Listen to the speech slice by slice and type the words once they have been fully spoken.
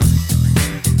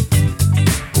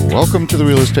Welcome to the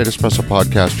Real Estate Espresso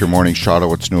Podcast, your morning shot at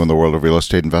what's new in the world of real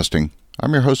estate investing.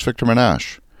 I'm your host, Victor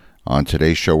Menashe. On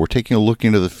today's show, we're taking a look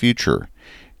into the future,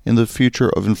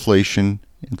 of inflation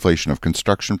of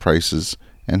construction prices,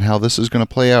 and how this is going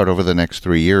to play out over the next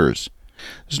 3 years.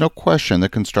 There's no question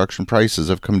that construction prices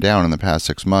have come down in the past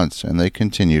 6 months, and they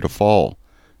continue to fall.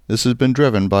 This has been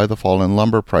driven by the fall in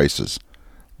lumber prices.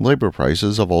 Labor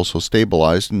prices have also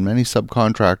stabilized, and many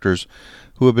subcontractors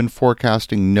who have been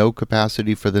forecasting no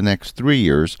capacity for the next 3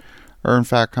 years are in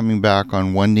fact coming back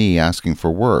on one knee asking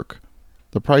for work.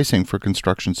 The pricing for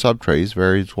construction subtrades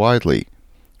varies widely.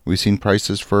 We've seen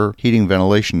prices for heating,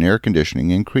 ventilation, and air conditioning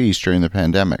increase during the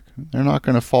pandemic. They're not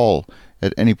going to fall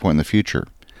at any point in the future.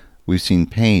 We've seen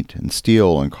paint and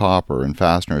steel and copper and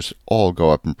fasteners all go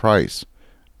up in price.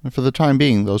 And for the time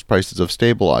being, those prices have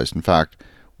stabilized. In fact,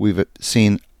 we've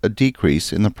seen a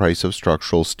decrease in the price of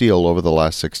structural steel over the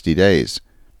last 60 days.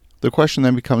 The question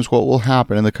then becomes, what will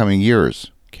happen in the coming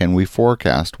years? Can we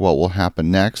forecast what will happen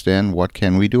next, and what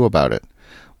can we do about it?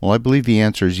 Well, I believe the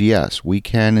answer is yes. We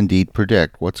can indeed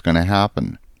predict what's going to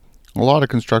happen. A lot of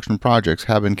construction projects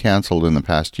have been canceled in the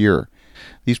past year.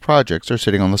 These projects are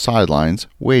sitting on the sidelines,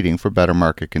 waiting for better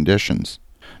market conditions.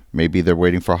 Maybe they're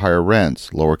waiting for higher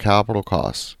rents, lower capital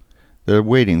costs. They're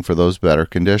waiting for those better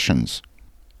conditions.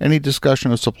 Any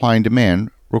discussion of supply and demand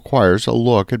requires a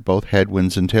look at both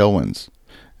headwinds and tailwinds.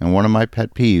 And one of my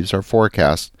pet peeves are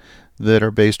forecasts that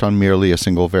are based on merely a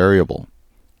single variable.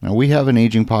 Now, we have an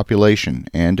aging population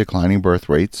and declining birth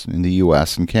rates in the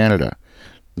U.S. and Canada.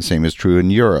 The same is true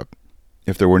in Europe.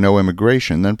 If there were no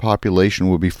immigration, then population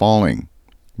would be falling.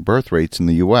 Birth rates in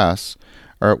the U.S.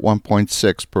 are at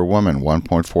 1.6 per woman,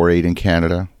 1.48 in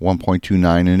Canada,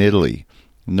 1.29 in Italy.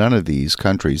 None of these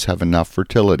countries have enough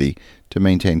fertility to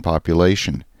maintain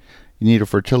population. You need a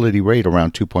fertility rate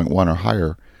around 2.1 or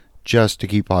higher just to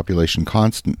keep population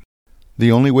constant.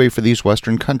 The only way for these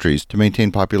Western countries to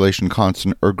maintain population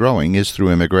constant or growing is through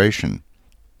immigration.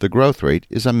 The growth rate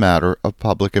is a matter of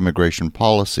public immigration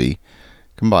policy,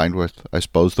 combined with, I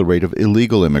suppose, the rate of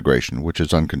illegal immigration, which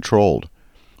is uncontrolled.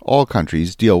 All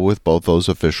countries deal with both those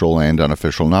official and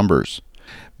unofficial numbers.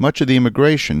 Much of the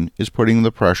immigration is putting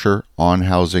the pressure on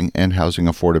housing and housing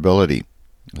affordability.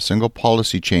 A single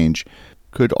policy change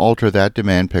could alter that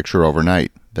demand picture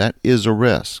overnight. That is a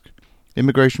risk.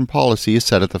 Immigration policy is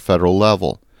set at the federal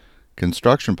level,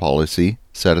 construction policy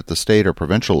set at the state or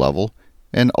provincial level,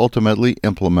 and ultimately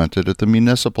implemented at the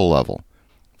municipal level.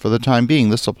 For the time being,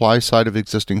 the supply side of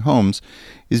existing homes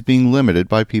is being limited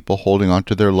by people holding on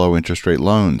to their low interest rate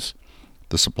loans.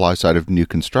 The supply side of new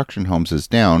construction homes is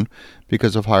down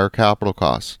because of higher capital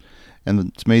costs,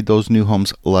 and it's made those new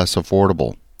homes less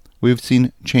affordable. We've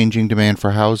seen changing demand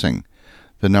for housing.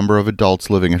 The number of adults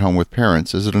living at home with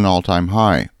parents is at an all-time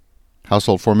high.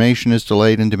 Household formation is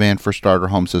delayed, and demand for starter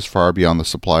homes is far beyond the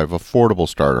supply of affordable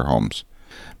starter homes.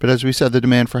 But as we said, the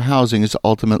demand for housing is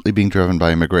ultimately being driven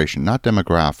by immigration, not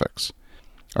demographics.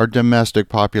 Our domestic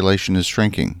population is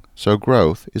shrinking, so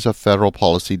growth is a federal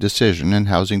policy decision, and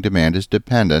housing demand is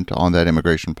dependent on that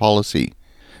immigration policy.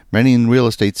 Many in real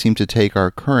estate seem to take our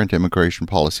current immigration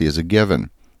policy as a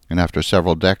given, and after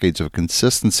several decades of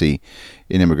consistency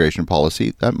in immigration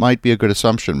policy, that might be a good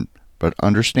assumption, but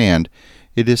understand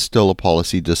it is still a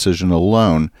policy decision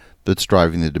alone that's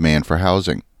driving the demand for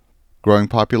housing. Growing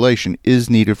population is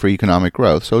needed for economic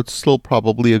growth, so it's still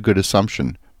probably a good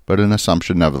assumption, but an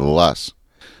assumption nevertheless.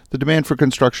 The demand for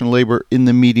construction labor in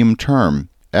the medium term,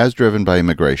 as driven by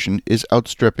immigration, is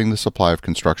outstripping the supply of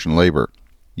construction labor.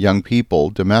 Young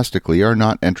people domestically are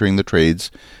not entering the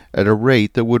trades at a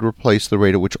rate that would replace the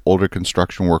rate at which older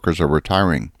construction workers are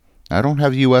retiring. I don't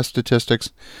have U.S.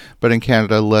 statistics, but in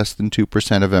Canada, less than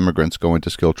 2% of immigrants go into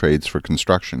skilled trades for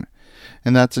construction.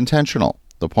 And that's intentional.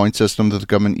 The point system that the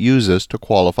government uses to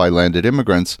qualify landed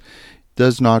immigrants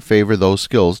does not favor those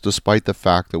skills, despite the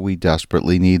fact that we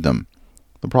desperately need them.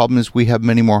 The problem is we have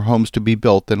many more homes to be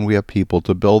built than we have people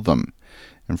to build them.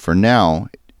 And for now,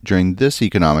 during this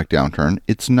economic downturn,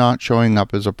 it's not showing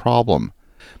up as a problem.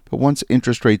 But once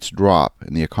interest rates drop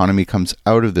and the economy comes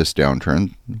out of this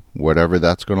downturn, whatever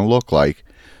that's going to look like,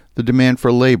 the demand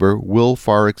for labor will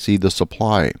far exceed the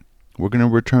supply. We're going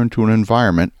to return to an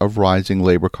environment of rising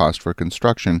labor costs for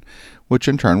construction, which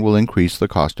in turn will increase the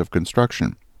cost of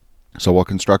construction. So while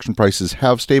construction prices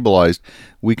have stabilized,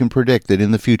 we can predict that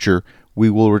in the future we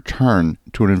will return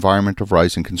to an environment of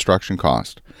rising construction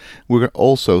cost. We're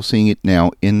also seeing it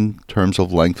now in terms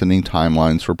of lengthening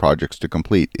timelines for projects to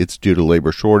complete. It's due to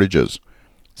labor shortages.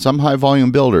 Some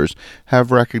high-volume builders have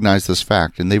recognized this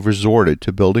fact, and they've resorted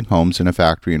to building homes in a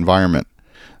factory environment.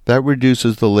 That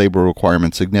reduces the labor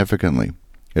requirement significantly.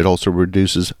 It also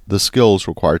reduces the skills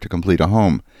required to complete a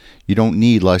home. You don't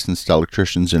need licensed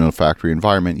electricians in a factory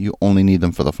environment, you only need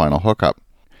them for the final hookup.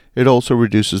 It also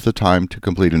reduces the time to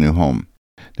complete a new home.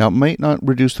 Now, it might not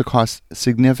reduce the cost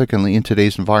significantly in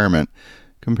today's environment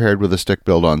compared with a stick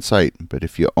build on site, but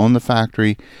if you own the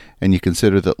factory and you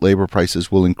consider that labor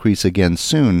prices will increase again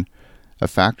soon, a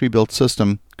factory-built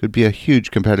system could be a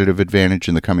huge competitive advantage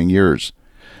in the coming years.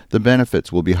 The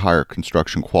benefits will be higher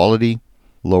construction quality,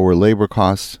 lower labor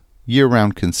costs,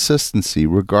 year-round consistency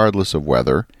regardless of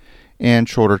weather, and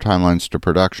shorter timelines to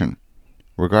production.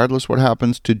 Regardless what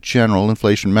happens to general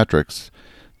inflation metrics,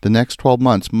 the next 12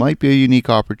 months might be a unique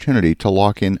opportunity to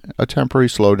lock in a temporary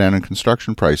slowdown in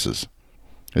construction prices.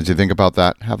 As you think about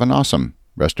that, have an awesome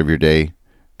rest of your day.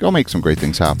 Go make some great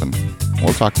things happen.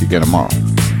 We'll talk to you again tomorrow.